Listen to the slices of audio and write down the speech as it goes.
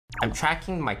I'm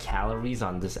tracking my calories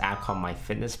on this app called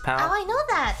MyFitnessPal. Oh, I know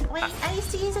that. Wait, I used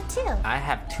to use it too. I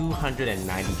have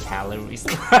 290 calories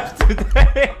left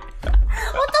today.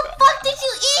 What the fuck did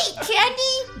you eat?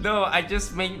 Candy? No, I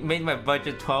just made my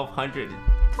budget 1,200.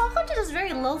 1,200 is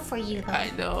very low for you though. I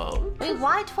know. Wait,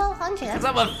 why 1,200? Because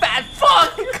I'm a fat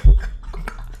fuck!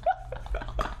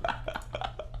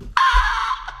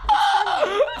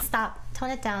 Stop. Tone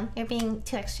it down. You're being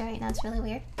too extra right now. It's really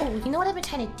weird. Oh, you know what I've been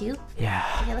trying to do? Yeah.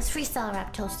 Okay, let's freestyle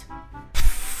rap toast.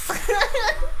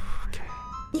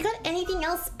 You got anything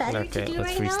else better to do right now?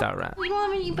 let's freestyle rap. You don't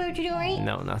have anything better to do, right?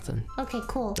 No, nothing. Okay,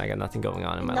 cool. I got nothing going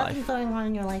on in my life. Nothing going on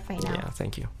in your life right now. Yeah,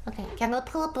 thank you. Okay, I'm gonna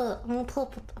pull up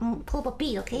a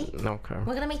beat, okay? Okay.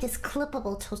 We're gonna make this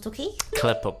clippable toast, okay?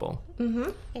 Clippable. Mm-hmm.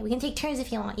 Okay, we can take turns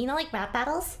if you want. You know, like rap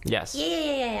battles? Yes.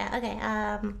 Yeah. Okay.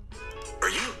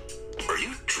 Are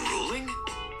you drooling?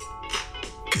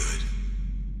 Good.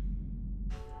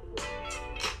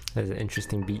 That's an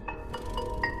interesting beat.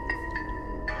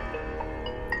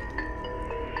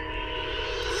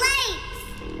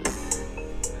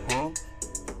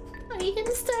 Are you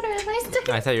gonna start or am I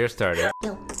starting? I thought you were starting.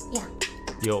 Yo, yeah.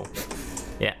 Yo.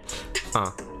 Yeah.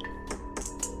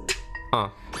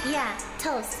 Yeah,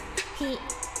 toast. He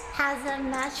has a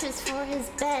mattress for his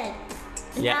bed.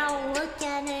 Yeah. Now look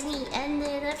at him, he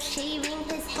ended up shaving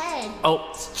his head.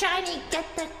 Oh. He's trying to get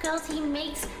the girls he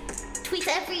makes tweets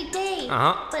every day.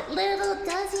 Uh-huh. But little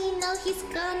does he know he's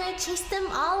gonna chase them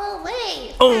all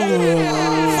away. Oh.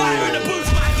 Fire in the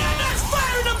booth, my god! That's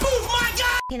fire in the booth, my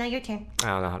god! Okay, now your turn. I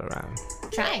don't know how to rhyme.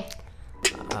 Try.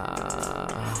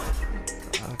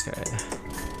 Okay.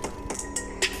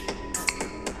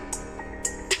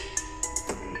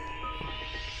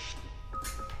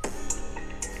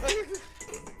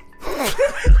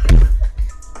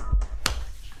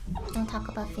 Don't talk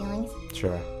about feelings.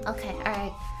 Sure. Okay,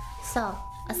 alright. So,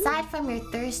 aside from your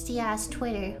thirsty ass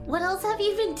Twitter, what else have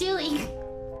you been doing?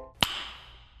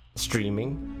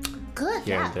 Streaming. Good,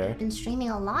 Here yeah. and there. You've been streaming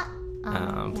a lot.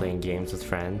 Playing games with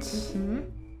friends. Mm-hmm.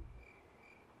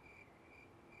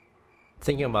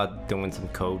 Thinking about doing some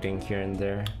coding here and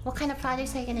there. What kind of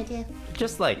projects are you gonna do?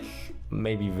 Just like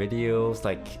maybe videos,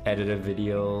 like edited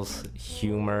videos,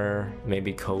 humor,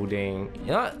 maybe coding.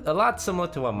 You know, a lot similar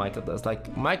to what Michael does.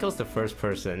 Like Michael's the first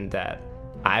person that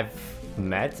I've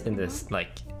met in this,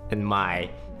 like in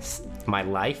my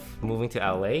life moving to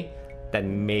LA, that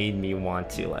made me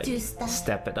want to like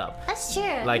step it up. That's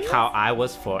true. Like how I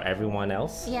was for everyone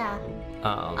else. Yeah.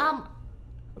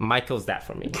 Michael's that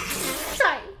for me.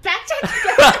 Sorry,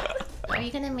 backtrack. Are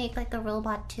you gonna make like a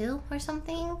robot too or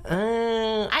something?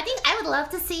 I think I would love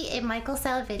to see a Michael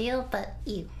style video, but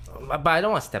you. But I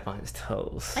don't want to step on his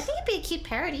toes. I think it'd be a cute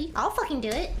parody. I'll fucking do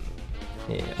it.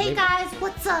 Yeah, Hey maybe. guys,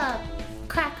 what's up?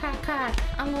 Crack, crack, crack.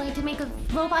 I'm going to make a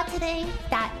robot today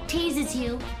that teases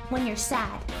you when you're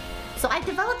sad. So I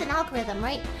developed an algorithm,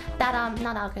 right? That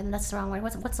not algorithm. That's the wrong word.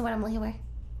 What's the word I'm looking for?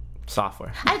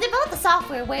 Software. I developed a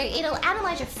software where it'll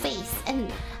analyze your face,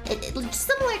 and it's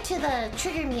similar to the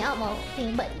Trigger Me Elmo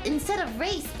thing, but instead of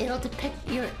race, it'll depict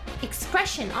your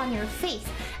expression on your face.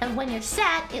 And when you're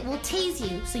sad, it will tase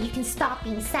you so you can stop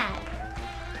being sad.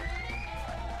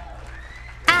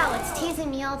 Ow, it's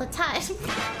teasing me all the time.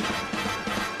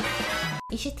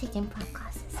 You should take improv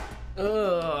classes.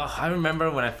 I remember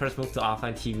when I first moved to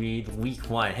offline TV, week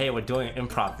 1. Hey, we're doing an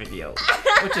improv video.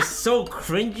 Which is so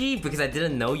cringy because I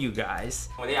didn't know you guys.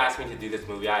 When they asked me to do this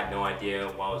movie, I had no idea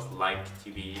what it was like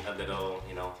to be a little,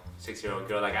 6-year-old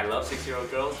girl. Like, I love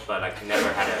 6-year-old girls, but like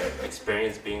never had an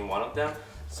experience being one of them.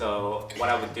 So what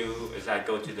I would do is I'd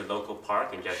go to the local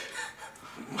park and just...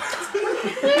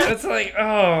 It's like,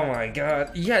 oh my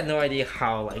god. You had no idea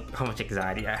how much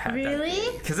anxiety I had.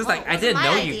 Really? Because it's like, I didn't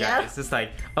know you guys. It's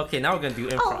like, okay, now we're gonna do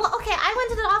improv. Oh, well, okay, I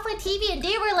went to the offline TV and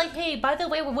they were like, hey, by the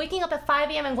way, we're waking up at 5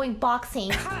 a.m. and going boxing.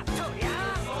 Like,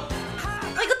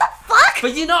 what the fuck?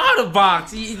 But you know how to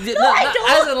box. I don't.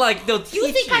 As in, like, they'll teach you.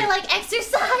 You think I like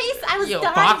exercise? I was dying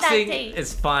boxing that day.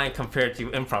 is fine compared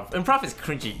to improv. Improv is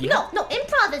cringy. No,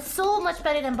 improv is so much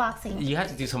better than boxing. You have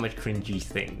to do so much cringy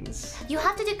things. You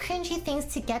have to do cringy things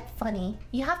to get funny.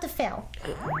 You have to fail.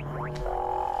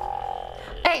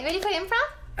 Alright, ready for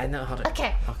improv? I know how to.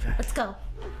 Okay, let's go.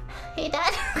 Hey,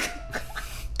 Dad.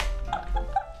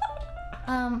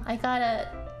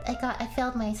 I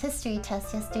failed my history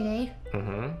test yesterday.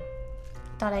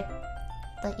 Thought I'd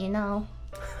let you know.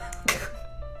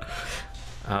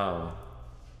 Oh.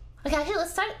 Okay, actually,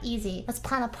 let's start easy. Let's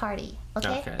plan a party,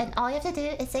 okay? Okay. And all you have to do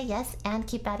is say yes and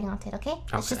keep adding on to it, okay?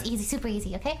 It's just easy, super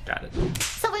easy, okay? Got it.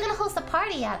 So we're gonna host a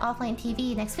party at Offline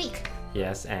TV next week.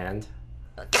 Yes, and?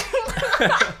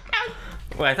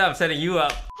 Wait, I thought I'm setting you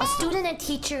up. A student and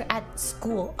teacher at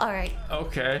school. Alright.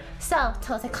 Okay. So,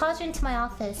 Toast, I called you into my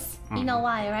office. You know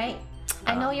why, right?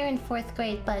 I know you're in 4th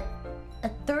grade, but a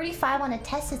 35 on a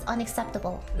test is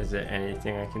unacceptable. Is there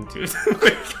anything I can do to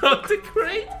make up the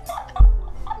grade?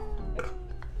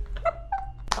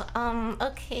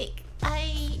 Okay.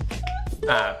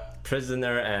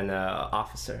 Prisoner and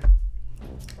officer.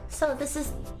 So this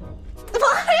is...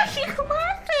 Why are you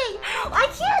laughing? I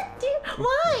can't do...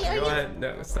 Why? Are Go you... ahead.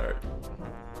 No, start.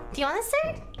 Do you want to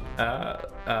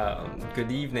start?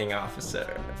 Good evening,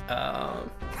 officer. I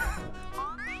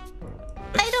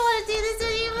don't want to do this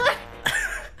anymore.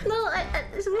 No,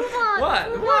 just move on. What?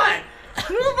 Move What?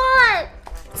 On. Move on.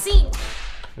 See.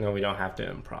 No, we don't have to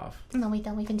improv. No, we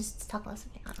don't. We can just talk about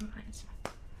something. I don't mind.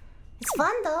 It's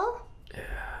fun though. Yeah.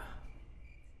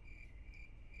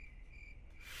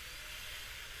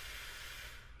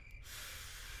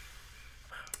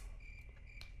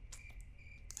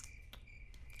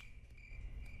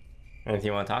 Anything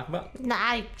you want to talk about?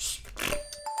 Nah,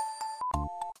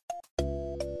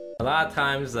 A lot of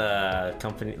times,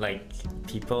 company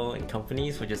people in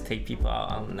companies would just take people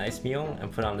out on a nice meal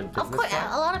and put on the business. of course,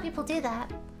 card. a lot of people do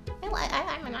that.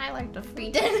 I like the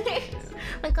free dinner.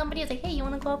 When company is like, hey, you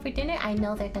want to go out for dinner? I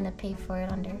know they're gonna pay for it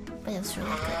under, but it was really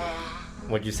good.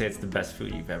 Would you say it's the best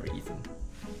food you've ever eaten?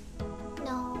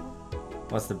 No.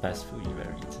 What's the best food you've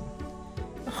ever eaten?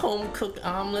 A home-cooked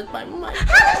omelet by Mike.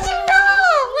 How did you know?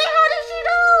 Wait, how did you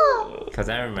know? Because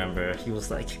I remember he was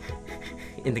like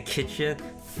in the kitchen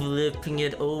flipping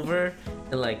it over,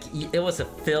 and like it was a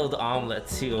filled omelet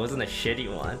too. It wasn't a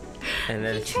shitty one. And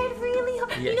then He tried really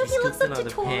hard. yeah, You know, he looks scooped up it on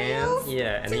the pan. tutorials.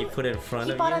 Yeah, and he put it in front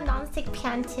He of bought you. a non-stick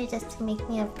pan too, just to make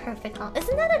me a perfect omelet.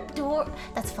 Isn't that adorable?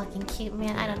 That's fucking cute,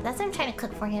 man. I don't. That's why I'm trying to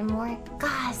cook for him more.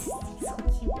 Gosh, he's so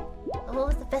cute. What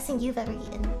was the best thing you've ever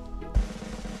eaten?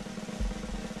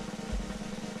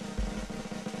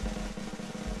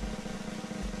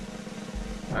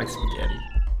 I like spaghetti.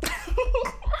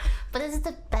 But is it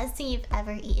the best thing you've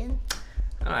ever eaten?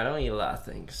 I don't eat a lot of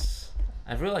things.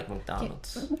 I really like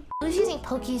McDonald's. Who's using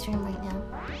Pokey's room right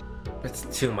now? It's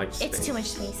too much space. It's too much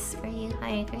space for you. I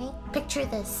agree. Picture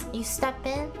this. You step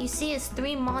in, you see his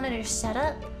 3 monitors set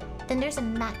up, then there's a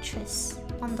mattress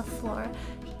on the floor.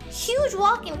 Huge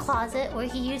walk-in closet where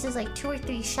he uses like 2 or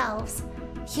 3 shelves.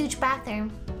 Huge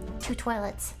bathroom. 2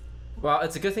 toilets. Well,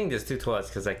 it's a good thing there's 2 toilets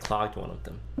because I clogged one of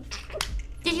them.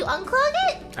 Did you unclog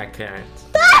it? I can't.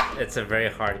 It's a very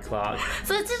hard clog.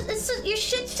 So it's just your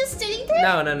shit's just sitting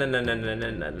there?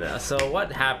 No. So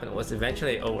what happened was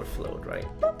eventually it overflowed, right?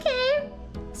 Okay.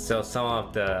 So some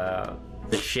of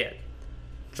the shit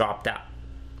dropped out.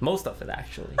 Most of it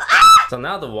actually. So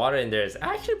now the water in there is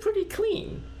actually pretty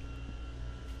clean.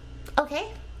 Okay.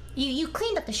 You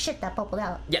cleaned up the shit that bubbled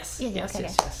out. Yes. Yeah, Yes.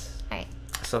 okay. Alright.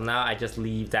 So now I just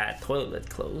leave that toilet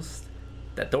closed,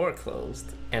 that door closed,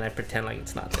 and I pretend like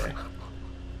it's not there.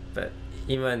 But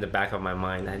even in the back of my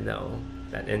mind, I know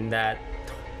that in that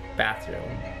bathroom,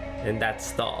 in that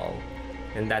stall,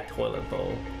 in that toilet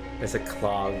bowl, there's a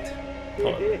clogged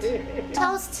toilet.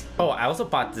 Toast. Oh, I also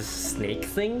bought this snake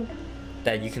thing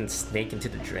that you can snake into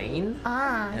the drain.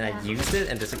 And I used it,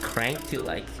 and there's a crank to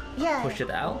like Yeah. push it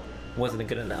out. Wasn't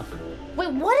good enough.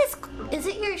 Wait, what is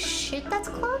it your shit that's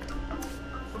clogged?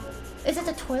 Is it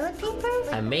the toilet paper?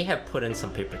 I may have put in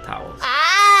some paper towels.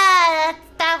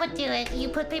 That would do it. You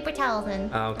put paper towels in.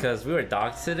 Because we were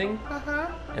dog sitting, Uh-huh.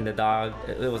 and the dog,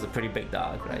 it was a pretty big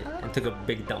dog, right? And took a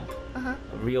big dump. Uh-huh.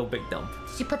 A real big dump.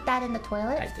 Did you put that in the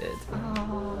toilet? I did.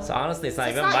 Oh. So honestly, it's not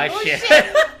It's even not my your shit.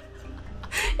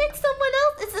 It's someone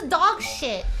else. It's the dog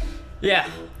shit. Yeah.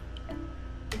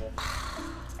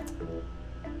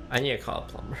 I need to call a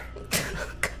plumber.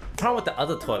 Problem with the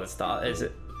other toilet stall is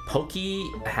it Pokey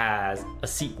has a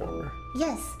seat warmer.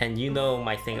 Yes. And you know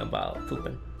my thing about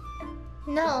pooping.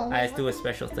 No. I just do a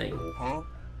special thing. Huh?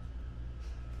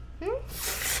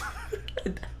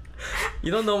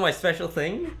 You don't know my special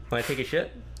thing when I take a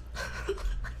shit?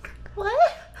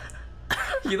 What?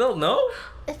 You don't know?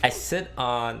 I sit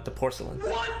on the porcelain.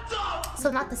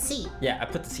 So not the seat. Yeah, I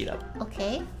put the seat up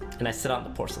Okay. and I sit on the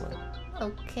porcelain.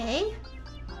 Okay.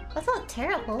 That's not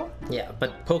terrible. Yeah,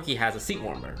 but Pokey has a seat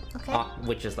warmer, Okay.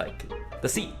 which is like the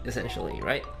seat essentially,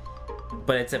 right?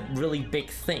 But it's a really big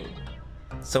thing.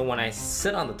 So when I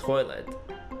sit on the toilet,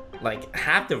 like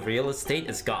half the real estate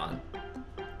is gone.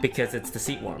 Because it's the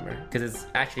seat warmer. Because it's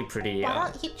actually pretty...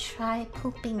 Why don't you try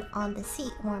pooping on the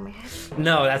seat warmer?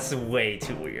 No, that's way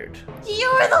too weird.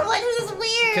 You're the one who's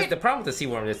weird! Because the problem with the seat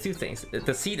warmer, there's two things.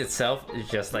 The seat itself is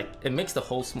just like, it makes the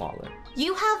hole smaller.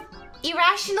 You have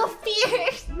irrational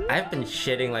fears. I've been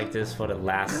shitting like this for the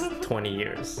last 20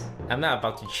 years. I'm not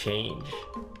about to change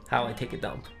how I take a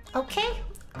dump. Okay,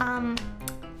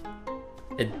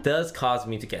 It does cause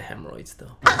me to get hemorrhoids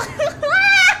though.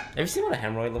 Have you seen what a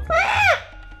hemorrhoid looks like?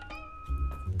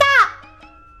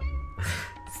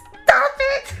 Stop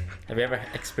it! Have you ever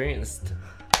experienced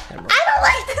hemorrhoids? I don't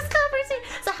like this conversation.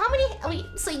 So how many,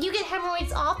 so you get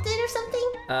hemorrhoids often or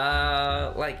something?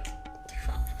 Like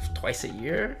twice a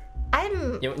year?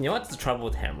 I'm... You know what's the trouble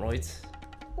with hemorrhoids?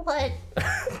 What?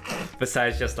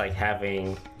 Besides just like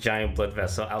having giant blood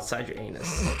vessel outside your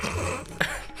anus.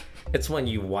 It's when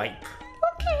you wipe.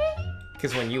 Okay.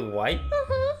 Because when you wipe,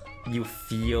 you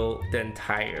feel the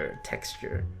entire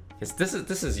texture. Because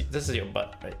this is your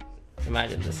butt, right?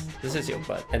 Imagine this. This is your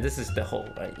butt, and this is the hole,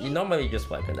 right? You normally just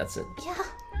wipe and that's it. Yeah.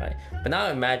 Right. But now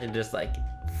imagine there's like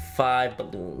 5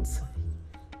 balloons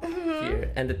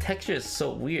here, and the texture is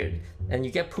so weird, and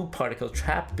you get poop particles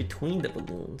trapped between the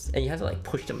balloons, and you have to like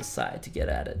push them aside to get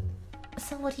at it.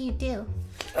 So what do?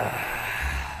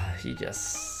 You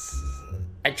just...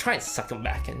 I try and suck them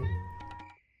back in.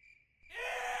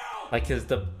 Like, cause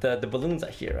the balloons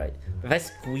are here, right? If I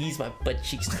squeeze my butt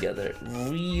cheeks together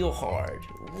real hard,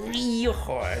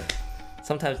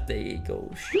 sometimes they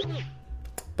go shoo.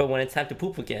 But when it's time to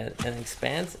poop again and it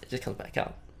expands, it just comes back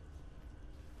out.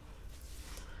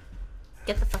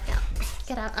 Get the fuck out.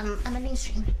 Get out. I'm a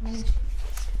mainstream. And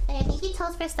thank you,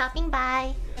 Toast, for stopping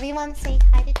by. Everyone say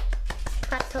hi to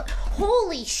Toast.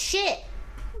 Holy shit!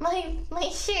 My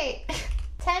shirt.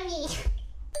 Tammy.